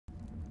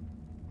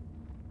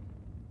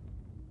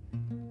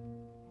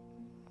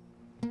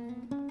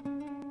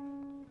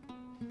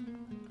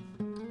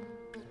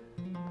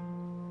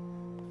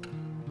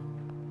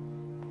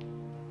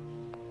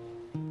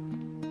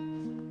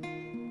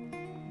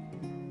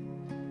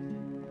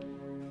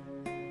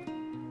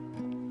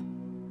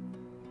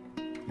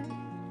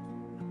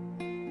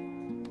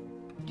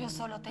Yo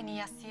solo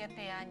tenía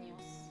 7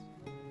 años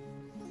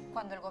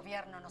cuando el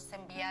gobierno nos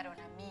enviaron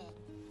a mí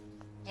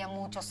y a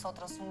muchos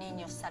otros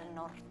niños al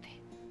norte,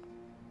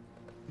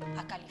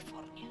 a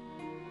California.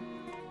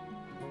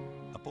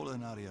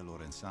 Apolinaria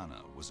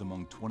Lorenzana was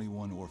among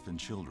 21 orphan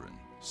children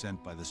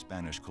sent by the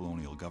Spanish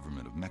colonial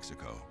government of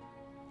Mexico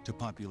to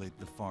populate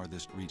the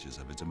farthest reaches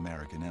of its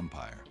American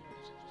empire.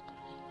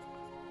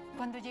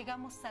 Cuando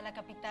llegamos a la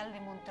capital de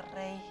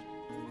Monterrey,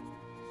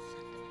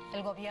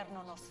 el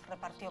gobierno nos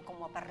repartió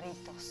como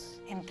perritos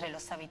entre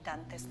los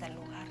habitantes del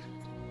lugar.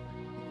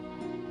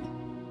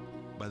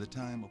 By the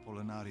time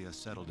Apolinaria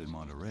settled in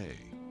Monterrey,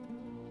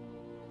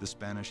 the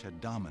Spanish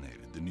had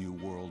dominated the New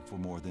World for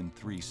more than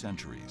 3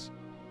 centuries.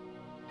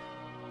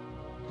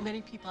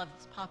 Many people have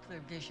this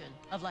popular vision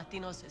of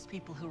Latinos as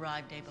people who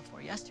arrived day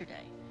before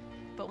yesterday.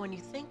 But when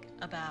you think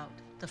about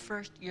the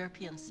first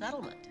European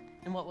settlement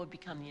in what would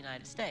become the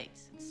United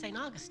States, it's St.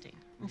 Augustine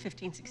in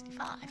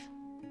 1565.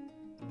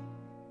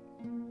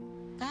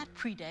 That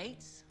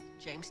predates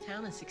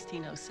Jamestown in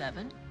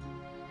 1607.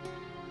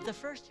 The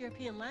first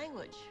European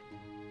language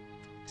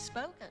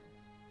spoken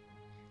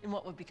in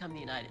what would become the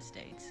United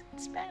States,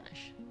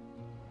 Spanish.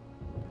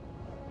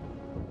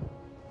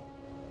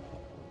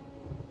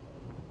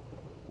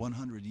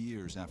 "100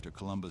 years after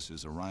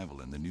Columbus's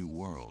arrival in the New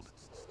World,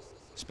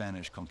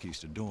 Spanish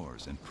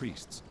conquistadors and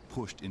priests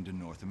pushed into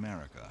North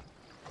America,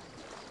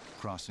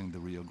 crossing the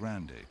Rio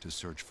Grande to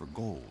search for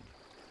gold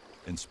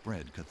and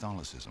spread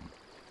Catholicism.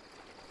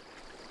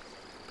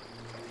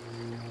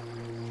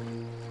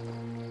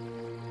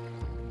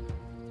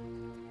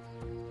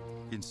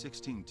 In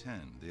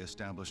 1610, they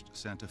established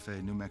Santa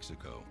Fe, New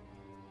Mexico,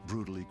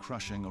 brutally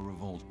crushing a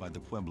revolt by the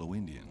Pueblo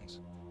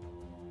Indians.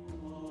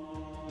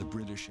 The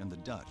British and the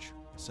Dutch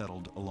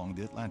settled along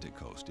the Atlantic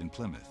coast in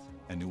Plymouth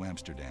and New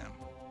Amsterdam.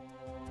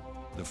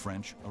 The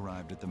French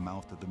arrived at the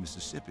mouth of the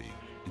Mississippi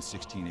in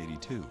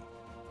 1682,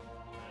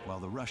 while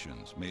the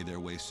Russians made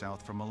their way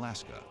south from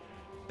Alaska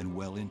and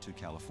well into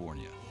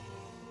California.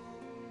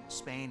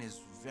 Spain is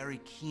very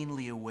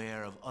keenly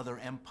aware of other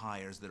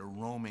empires that are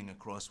roaming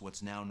across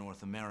what's now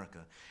North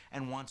America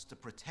and wants to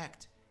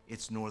protect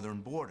its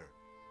northern border.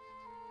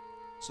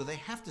 So they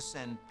have to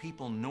send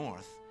people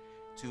north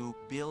to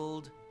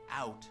build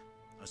out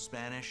a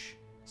Spanish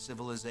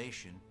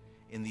civilization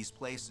in these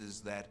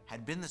places that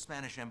had been the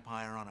Spanish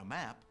Empire on a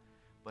map,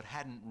 but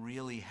hadn't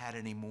really had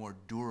any more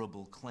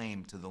durable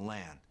claim to the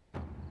land.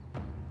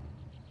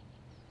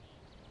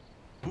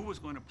 Who was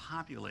going to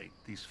populate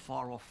these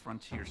far-off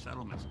frontier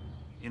settlements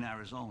in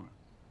Arizona,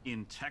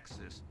 in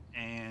Texas,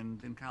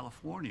 and in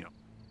California?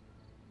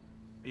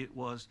 It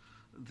was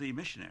the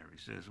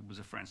missionaries. It was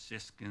the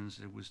Franciscans,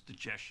 it was the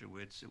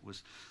Jesuits, it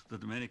was the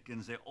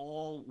Dominicans. They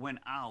all went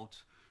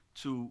out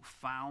to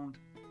found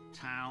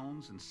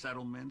towns and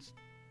settlements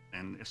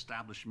and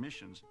establish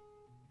missions.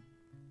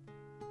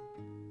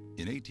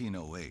 In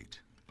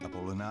 1808,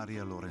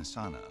 Apolinaria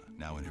Lorenzana,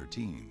 now in her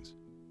teens,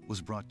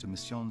 was brought to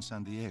Mission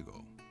San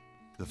Diego,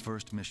 the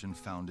first mission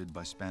founded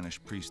by Spanish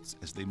priests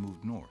as they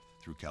moved north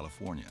through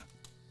California.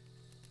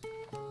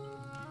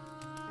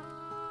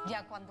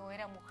 Ya cuando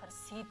era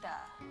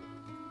mujercita,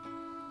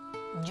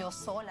 yo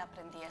sola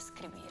aprendí a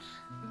escribir.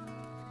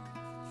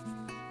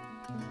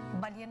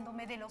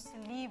 Valiéndome de los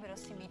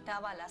libros,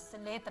 imitaba las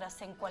letras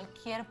en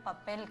cualquier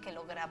papel que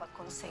lograba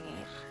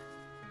conseguir.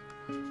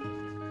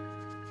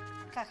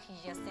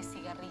 Cajillas de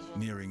cigarrillos.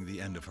 Nearing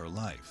the end of her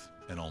life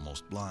and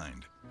almost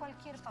blind,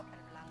 Cualquier papel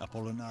blanco.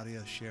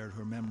 Apolinaria shared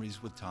her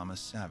memories with Thomas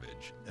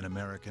Savage, an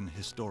American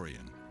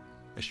historian,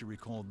 as she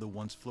recalled the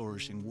once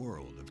flourishing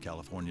world of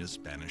California's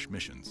Spanish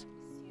missions.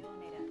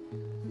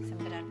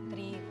 Sembrar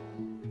trigo,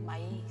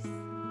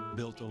 maíz.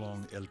 Built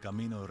along El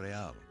Camino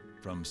Real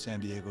from San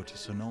Diego to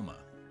Sonoma,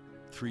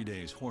 3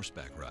 days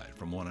horseback ride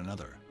from one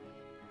another.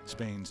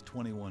 Spain's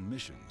 21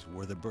 missions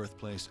were the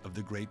birthplace of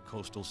the great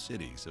coastal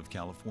cities of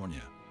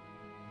California.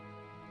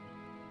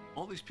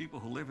 All these people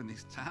who live in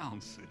these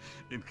towns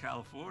in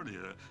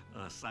California,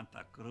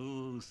 Santa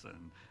Cruz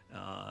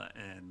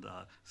and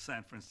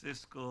San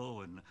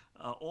Francisco, and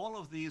all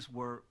of these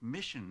were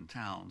mission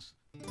towns.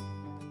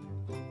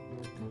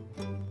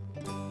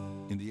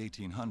 In the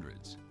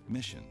 1800s,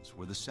 missions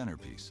were the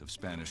centerpiece of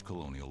Spanish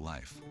colonial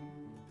life.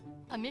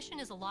 A mission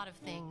is a lot of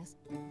things.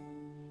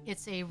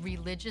 It's a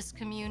religious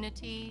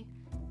community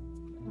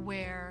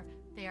where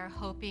they are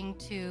hoping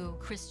to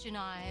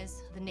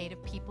Christianize the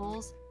native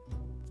peoples,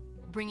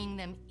 bringing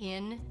them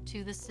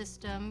into the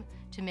system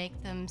to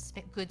make them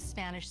good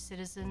Spanish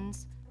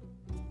citizens.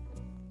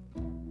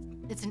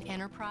 It's an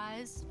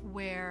enterprise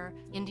where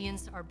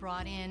Indians are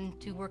brought in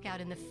to work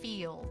out in the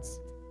fields,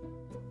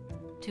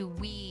 to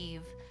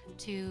weave,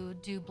 to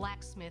do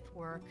blacksmith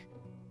work.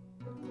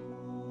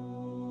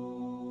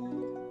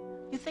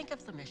 You think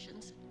of the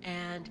missions,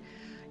 and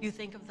You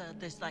think of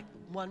there's like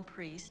one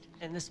priest,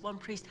 and this one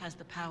priest has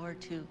the power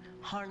to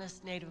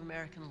harness Native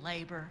American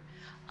labor,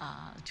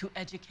 to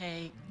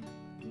educate.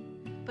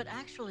 But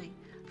actually,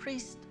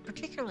 priests,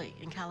 particularly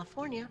in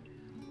California,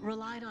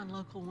 relied on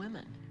local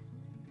women.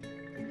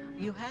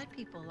 You had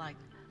people like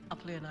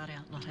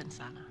Apolinaria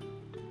Lorenzana.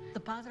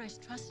 The padres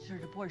trusted her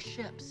to board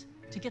ships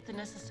to get the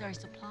necessary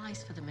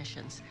supplies for the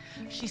missions.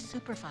 She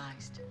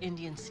supervised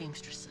Indian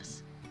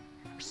seamstresses,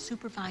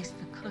 supervised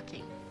the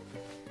cooking.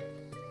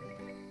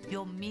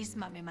 Yo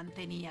misma me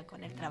mantenía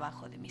con el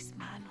trabajo de mis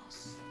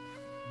manos.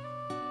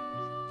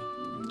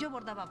 Yo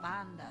bordaba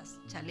bandas,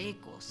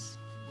 chalecos.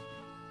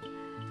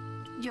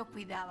 Yo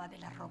cuidaba de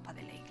la ropa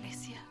de la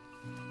iglesia.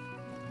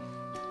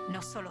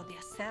 No solo de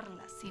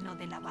hacerla, sino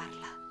de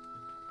lavarla.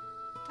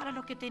 Para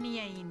lo que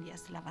tenía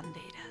indias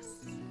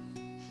lavanderas.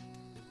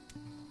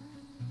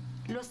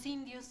 Los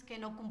indios que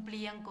no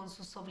cumplían con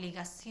sus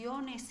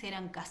obligaciones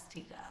eran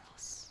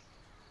castigados.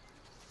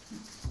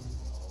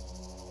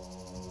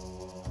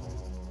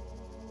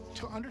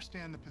 To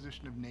understand the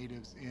position of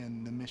natives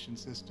in the mission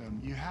system,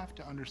 you have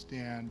to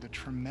understand the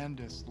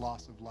tremendous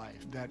loss of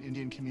life that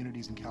Indian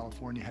communities in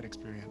California had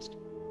experienced.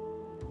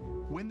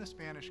 When the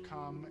Spanish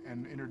come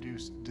and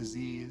introduce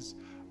disease,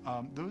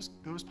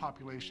 those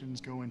populations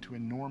go into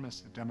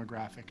enormous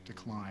demographic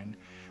decline,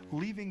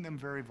 leaving them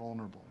very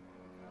vulnerable.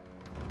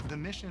 The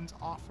missions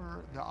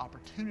offer the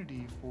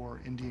opportunity for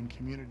Indian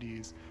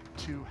communities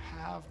to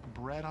have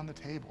bread on the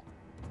table.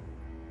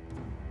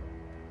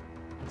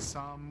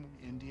 Some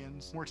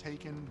Indians were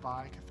taken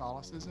by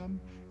Catholicism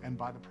and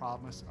by the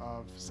promise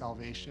of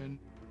salvation.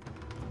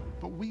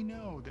 But we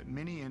know that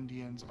many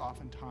Indians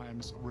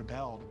oftentimes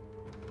rebelled.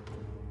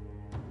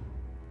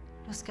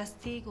 Los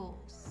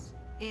castigos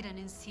eran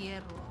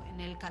encierro en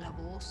el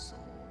calabozo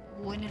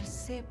o en el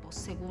cepo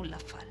según la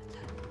falta.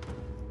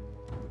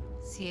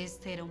 Si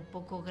este era un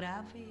poco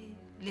grave,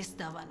 les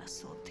daban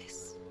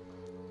azotes.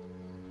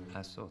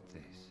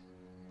 ¿Azotes?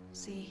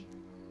 Sí.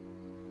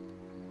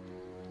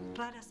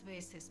 Raras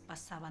veces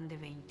pasaban de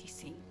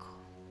 25.